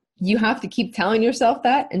it. You have to keep telling yourself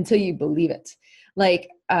that until you believe it. Like,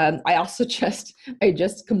 I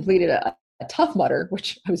just completed a Tough Mudder,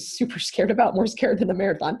 which I was super scared about, more scared than the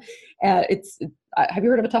marathon. Have you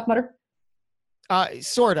heard of a Tough Mudder?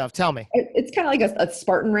 Sort of. Tell me. It's kind of like a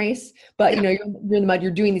Spartan race, but you're in the mud.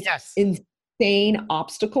 You're doing these insane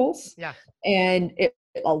obstacles. Yeah. And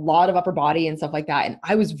a lot of upper body and stuff like that. And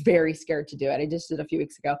I was very scared to do it. I just did a few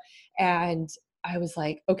weeks ago. And I was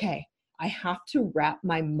like, okay, I have to wrap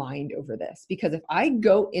my mind over this, because if I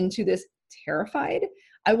go into this terrified,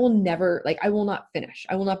 I will not finish.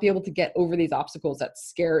 I will not be able to get over these obstacles that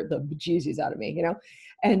scare the bejesus out of me,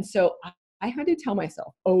 And so I had to tell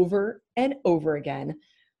myself over and over again,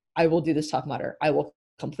 I will do this Tough Mudder. I will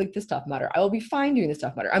complete this Tough Mudder. I will be fine doing this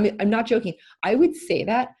Tough Mudder. I mean, I'm not joking. I would say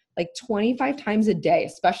that like 25 times a day,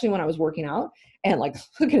 especially when I was working out and like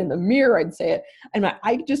looking in the mirror, I'd say it. And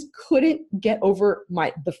I just couldn't get over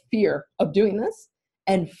the fear of doing this.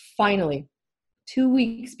 And finally, 2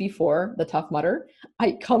 weeks before the Tough Mudder,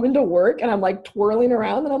 I come into work and I'm like twirling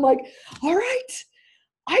around and I'm like, all right,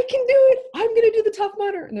 I can do it. I'm going to do the Tough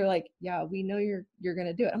Mudder. And they're like, yeah, we know you're going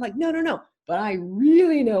to do it. I'm like, no, but I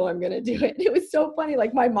really know I'm going to do it. And it was so funny.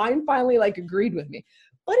 Like my mind finally like agreed with me,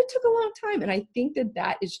 but it took a long time. And I think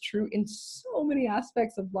that is true in so many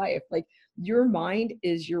aspects of life. Like your mind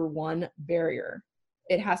is your one barrier.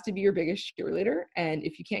 It has to be your biggest cheerleader. And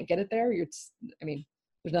if you can't get it there, there's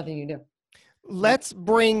nothing you can do. Let's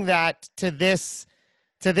bring that to this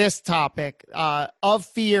topic of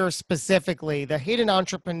fear specifically. The Hidden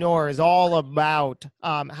Entrepreneur is all about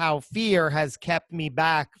how fear has kept me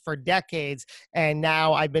back for decades, and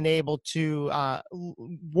now I've been able to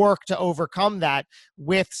work to overcome that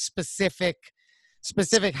with specific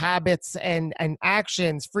habits and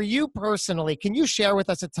actions. For you personally, can you share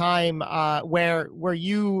with us a time where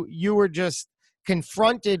you were just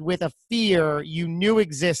confronted with a fear you knew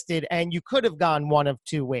existed and you could have gone one of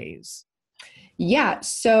two ways? Yeah.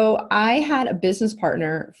 So I had a business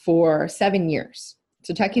partner for 7 years.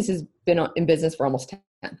 So Techies has been in business for almost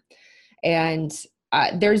 10. And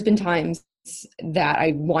there's been times that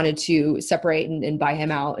I wanted to separate and buy him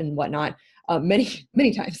out and whatnot, many,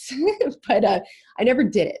 many times, but I never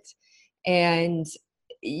did it. And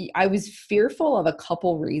I was fearful of a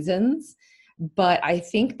couple reasons, but I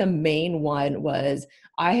think the main one was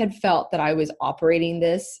I had felt that I was operating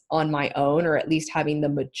this on my own, or at least having the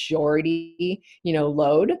majority,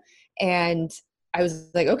 load. And I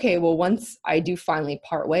was like, okay, well, once I do finally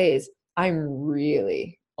part ways, I'm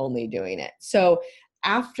really only doing it. So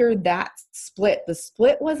after that split, the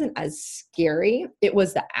split wasn't as scary. It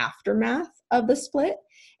was the aftermath of the split.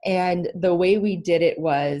 And the way we did it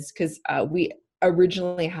was because we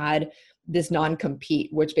originally had this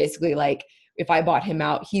non-compete, which basically, like, if I bought him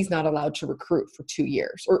out, he's not allowed to recruit for 2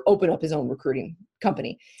 years or open up his own recruiting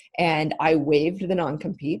company. And I waived the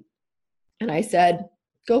non-compete and I said,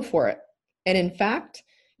 go for it. And in fact,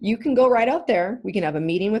 you can go right out there. We can have a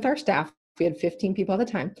meeting with our staff. We had 15 people at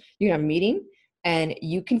the time. You can have a meeting and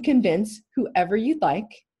you can convince whoever you'd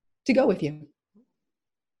like to go with you.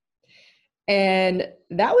 And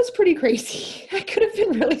that was pretty crazy. I could have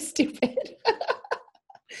been really stupid.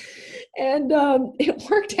 And it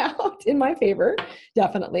worked out in my favor,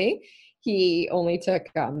 definitely. He only took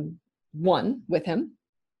one with him.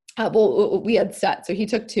 We had set, so he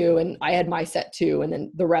took 2 and I had my set 2, and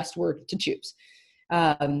then the rest were to choose.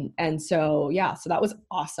 And so that was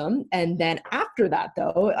awesome. And then after that,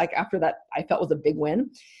 though, after that, I felt was a big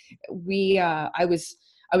win. I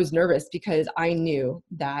was nervous because I knew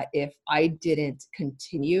that if I didn't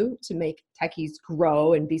continue to make Techies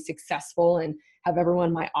grow and be successful and have everyone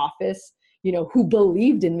in my office, who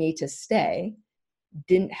believed in me to stay,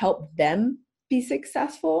 didn't help them be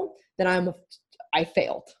successful, then I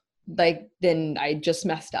failed. Then I just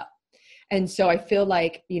messed up. And so I feel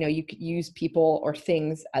like, you could use people or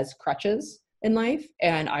things as crutches in life.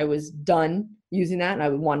 And I was done using that and I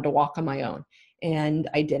wanted to walk on my own. And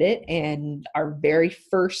I did it. And our very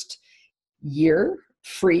first year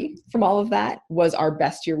free from all of that was our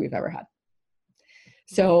best year we've ever had.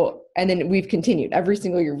 So, and then we've continued every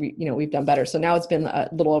single year, we've done better. So now it's been a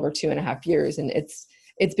little over 2.5 years and it's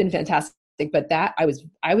been fantastic. But that I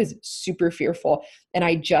was super fearful and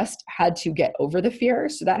I just had to get over the fear.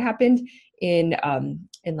 So that happened in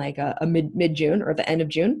like a mid-June or the end of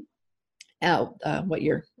June. What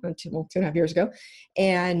year? 2.5 years ago.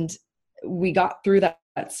 And we got through that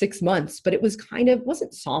 6 months, but it was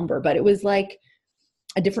wasn't somber, but it was like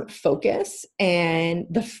a different focus and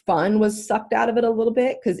the fun was sucked out of it a little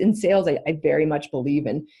bit. Cause in sales, I very much believe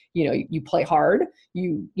in, you play hard,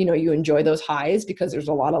 you enjoy those highs because there's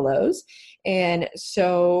a lot of lows. And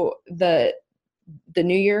so the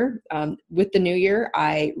new year, with the new year,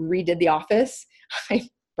 I redid the office. I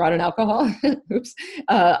brought in alcohol. Oops.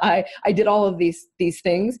 I did all of these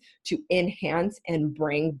things to enhance and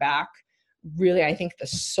bring back really, I think, the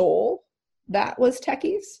soul that was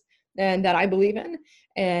Techies and that I believe in.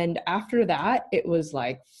 And after that, it was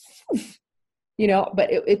like,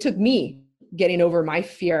 but it took me getting over my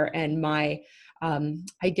fear and my,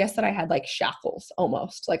 I guess that I had like shackles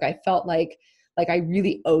almost. Like I felt like I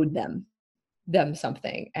really owed them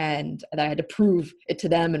something and that I had to prove it to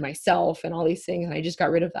them and myself and all these things. And I just got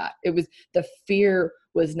rid of that. The fear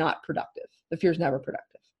was not productive. The fear is never productive.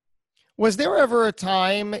 Was there ever a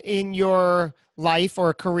time in your life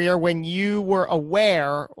or career when you were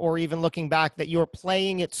aware, or even looking back, that you were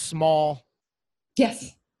playing it small?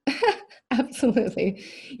 Yes, absolutely.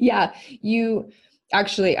 Yeah.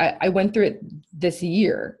 Actually, I went through it this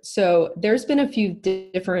year. So there's been a few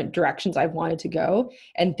different directions I've wanted to go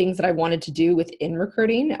and things that I wanted to do within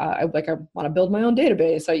recruiting. I want to build my own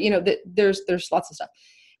database. So, there's lots of stuff,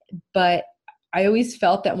 but I always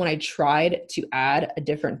felt that when I tried to add a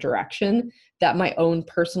different direction, that my own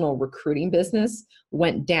personal recruiting business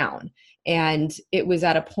went down. And it was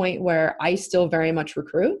at a point where I still very much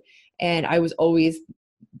recruit and I was always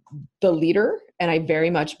the leader And I very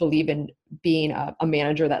much believe in being a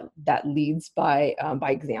manager that leads by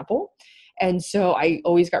example. And so I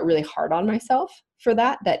always got really hard on myself for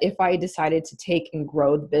that if I decided to take and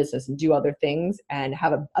grow the business and do other things and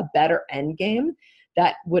have a better end game,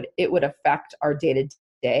 it would affect our day to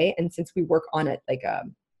day. And since we work on it,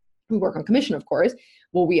 we work on commission, of course,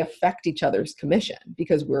 well, we affect each other's commission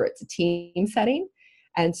because it's a team setting.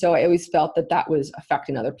 And so I always felt that was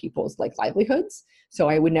affecting other people's livelihoods. So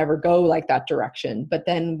I would never go that direction. But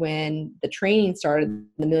then when the training started,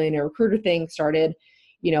 the Millionaire Recruiter thing started,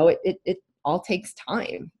 it all takes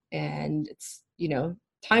time, and it's,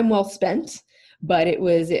 time well spent, but it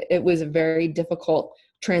was a very difficult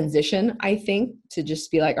transition, I think, to just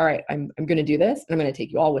be like, all right, I'm going to do this and I'm going to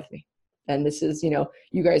take you all with me. And this is,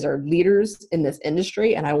 you guys are leaders in this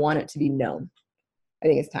industry and I want it to be known. I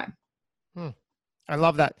think it's time. I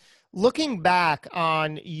love that. Looking back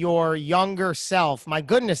on your younger self, my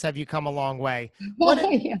goodness, have you come a long way?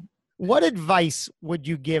 What advice would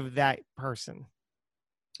you give that person?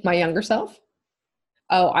 My younger self?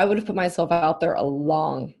 Oh, I would have put myself out there a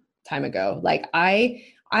long time ago. I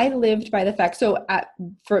lived by the fact. So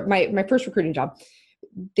for my first recruiting job,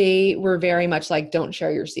 they were very much don't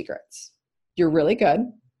share your secrets. You're really good,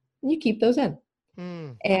 and you keep those in.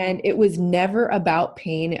 And it was never about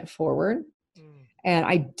paying it forward. And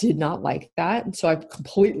I did not like that. And so that's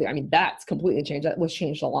completely changed. That was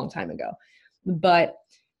changed a long time ago. But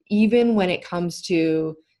even when it comes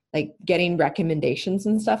to getting recommendations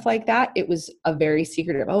and stuff like that, it was a very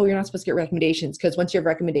secretive. Oh, you're not supposed to get recommendations, because once you have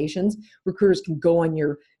recommendations, recruiters can go on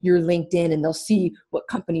your LinkedIn and they'll see what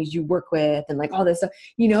companies you work with and all this stuff.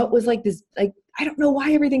 It was this, I don't know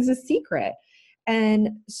why everything's a secret.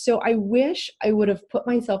 And so I wish I would have put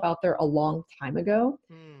myself out there a long time ago,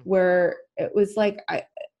 where it was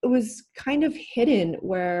it was kind of hidden,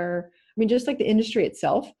 where, just the industry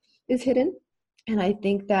itself is hidden. And I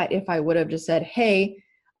think that if I would have just said, hey,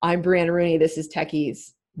 I'm Brianna Rooney, this is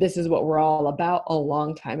Techies, this is what we're all about, a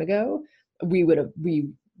long time ago, we would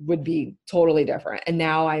be totally different. And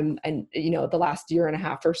now the last year and a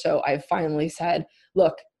half or so, I've finally said,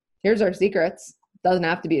 look, here's our secrets. Doesn't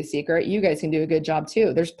have to be a secret. You guys can do a good job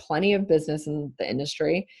too. There's plenty of business in the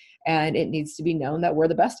industry, and it needs to be known that we're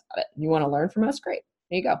the best at it. You want to learn from us? Great.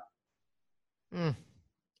 There you go.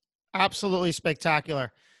 Absolutely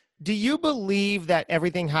spectacular. Do you believe that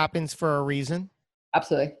everything happens for a reason?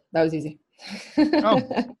 Absolutely. That was easy. Oh,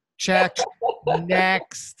 check.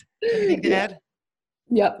 Next. Anything to add?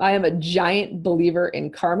 Yep. I am a giant believer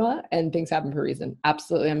in karma, and things happen for a reason.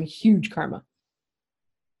 Absolutely. I'm a huge karma.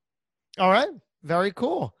 All right. Very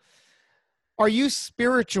cool. Are you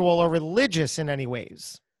spiritual or religious in any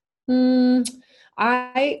ways?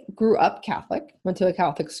 I grew up Catholic, went to a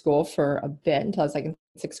Catholic school for a bit until I was in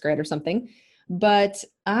 6th grade or something. But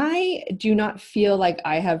I do not feel like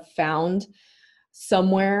I have found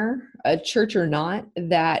somewhere, a church or not,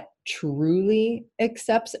 that truly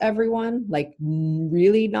accepts everyone,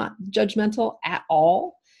 really not judgmental at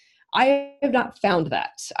all. I have not found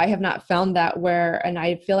that. I have not found that and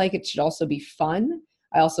I feel like it should also be fun.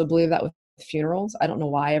 I also believe that with funerals. I don't know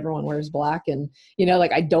why everyone wears black, and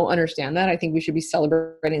I don't understand that. I think we should be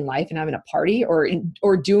celebrating life and having a party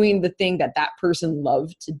or doing the thing that person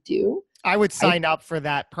loved to do. I would sign up for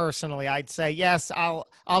that personally. I'd say, yes, I'll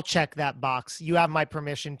check that box. You have my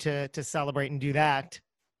permission to celebrate and do that.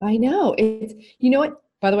 I know. You know what?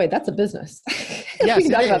 By the way, that's a business. Yes, we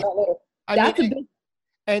can talk about that later. That's a business.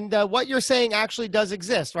 And what you're saying actually does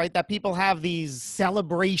exist, right? That people have these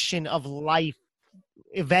celebration of life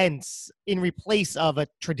events in replace of a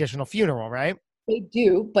traditional funeral, right? They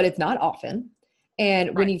do, but it's not often.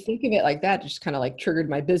 And when you think of it like that, it just kind of triggered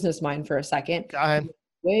my business mind for a second. Go ahead.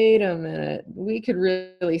 Wait a minute. We could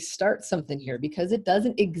really start something here, because it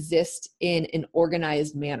doesn't exist in an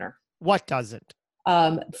organized manner. What doesn't?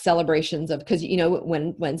 Celebrations of, because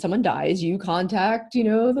when someone dies, you contact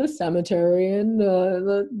the cemetery and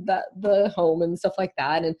the home and stuff like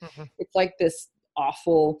that, and it's this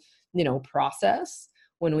awful process.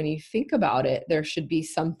 When you think about it, there should be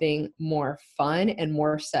something more fun and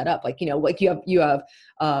more set up. You have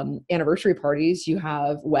anniversary parties, you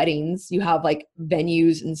have weddings, you have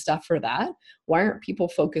venues and stuff for that. Why aren't people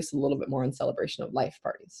focused a little bit more on celebration of life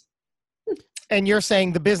parties? And you're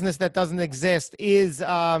saying the business that doesn't exist is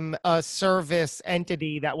a service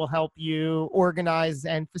entity that will help you organize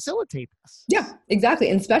and facilitate this. Yeah,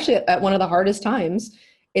 exactly. And especially at one of the hardest times,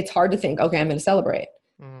 it's hard to think, okay, I'm going to celebrate.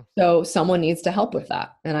 So someone needs to help with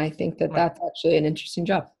that. And I think that that's actually an interesting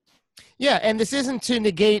job. Yeah. And this isn't to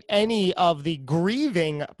negate any of the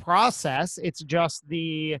grieving process. It's just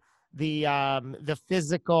the the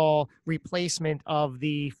physical replacement of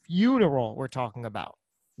the funeral we're talking about.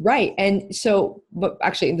 Right. And so, but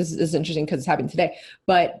actually this is interesting because it's happening today,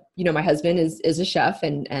 but my husband is a chef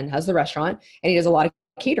and has the restaurant, and he does a lot of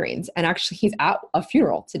caterings, and actually he's at a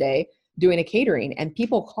funeral today doing a catering, and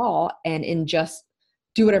people call and just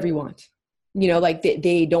do whatever you want. Like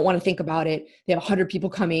they don't want to think about it. They have 100 people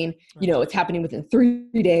coming, it's happening within 3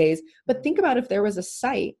 days. But think about if there was a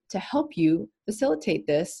site to help you facilitate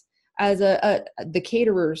this as the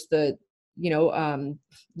caterers, the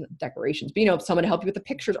decorations, but someone to help you with the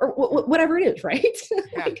pictures or whatever it is, right?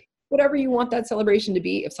 Yeah. Like whatever you want that celebration to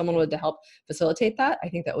be, if someone wanted to help facilitate that, I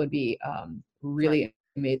think that would be really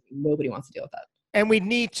amazing. Nobody wants to deal with that. And we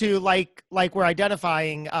need to, like we're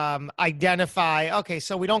identify, okay,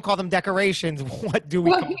 so we don't call them decorations. What do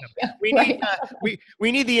we call them? Yeah,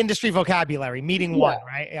 we need the industry vocabulary, meeting one,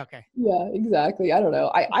 right? Okay. Yeah, exactly. I don't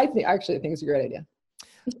know. I think it's a great idea.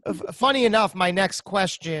 Funny enough, my next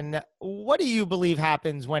question, what do you believe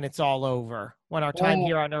happens when it's all over, when our time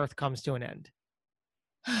here on Earth comes to an end?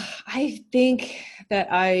 I think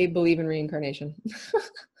that I believe in reincarnation.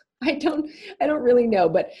 I don't really know,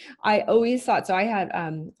 but I always thought, so I had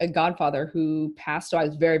a godfather who passed, so I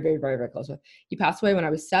was very, very, very, very close with. He passed away when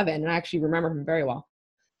I was 7, and I actually remember him very well.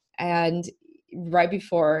 And right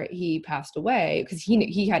before he passed away, because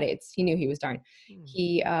he had AIDS, he knew he was dying.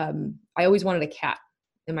 I always wanted a cat,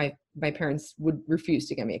 and my parents would refuse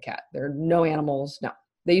to get me a cat. There are no animals. No,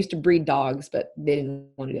 they used to breed dogs, but they didn't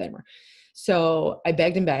want to do that anymore. So I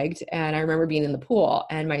begged and begged, and I remember being in the pool,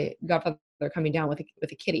 and my godfather coming down with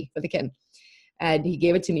a kitten, and he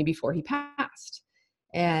gave it to me before he passed.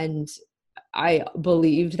 And I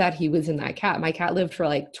believed that he was in that cat. My cat lived for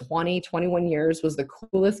like 21 years, was the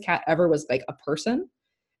coolest cat ever, was like a person.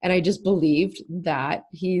 And I just believed that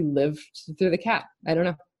he lived through the cat. I don't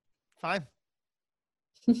know. Fine.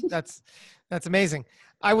 That's amazing.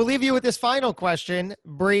 I will leave you with this final question.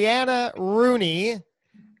 Brianna Rooney,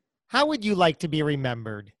 how would you like to be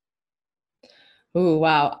remembered? Oh,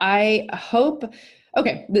 wow. I hope,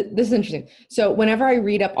 okay, this is interesting. So whenever I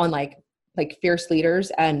read up on like fierce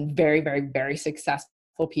leaders and very, very, very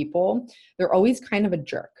successful people, they're always kind of a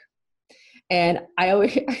jerk. And I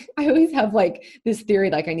always have like this theory,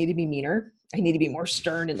 like I need to be meaner. I need to be more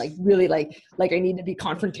stern and like really like I need to be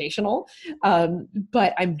confrontational.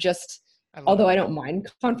 But I'm just, although I don't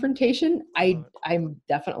mind confrontation, I'm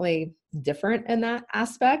definitely different in that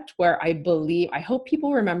aspect, where I hope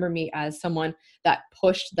people remember me as someone that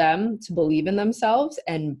pushed them to believe in themselves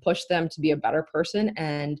and pushed them to be a better person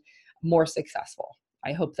and more successful.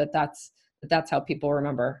 I hope that's how people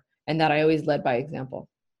remember, and that I always led by example.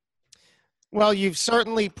 Well, you've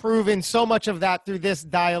certainly proven so much of that through this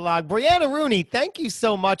dialogue. Brianna Rooney, thank you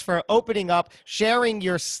so much for opening up, sharing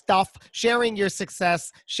your stuff, sharing your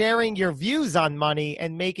success, sharing your views on money,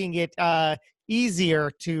 and making it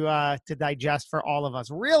easier to digest for all of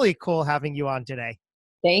us. Really cool having you on today.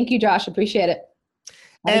 Thank you, Josh. Appreciate it.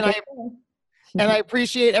 And I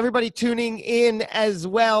appreciate everybody tuning in as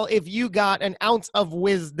well. If you got an ounce of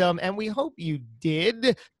wisdom, and we hope you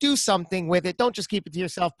did, do something with it. Don't just keep it to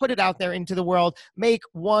yourself. Put it out there into the world. Make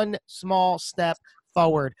one small step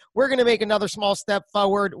forward. We're going to make another small step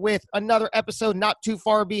forward with another episode not too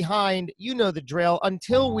far behind. You know the drill.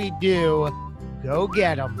 Until we do, go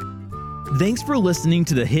get 'em. Thanks for listening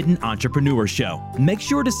to the Hidden Entrepreneur Show. Make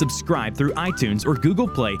sure to subscribe through iTunes or Google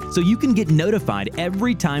Play so you can get notified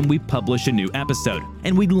every time we publish a new episode.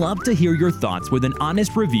 And we'd love to hear your thoughts with an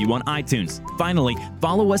honest review on iTunes. Finally,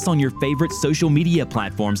 follow us on your favorite social media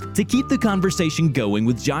platforms to keep the conversation going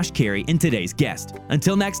with Josh Carey and today's guest.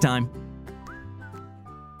 Until next time.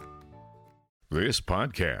 This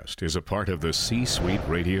podcast is a part of the C-Suite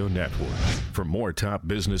Radio Network. For more top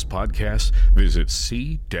business podcasts, visit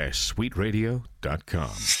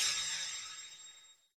c-suiteradio.com.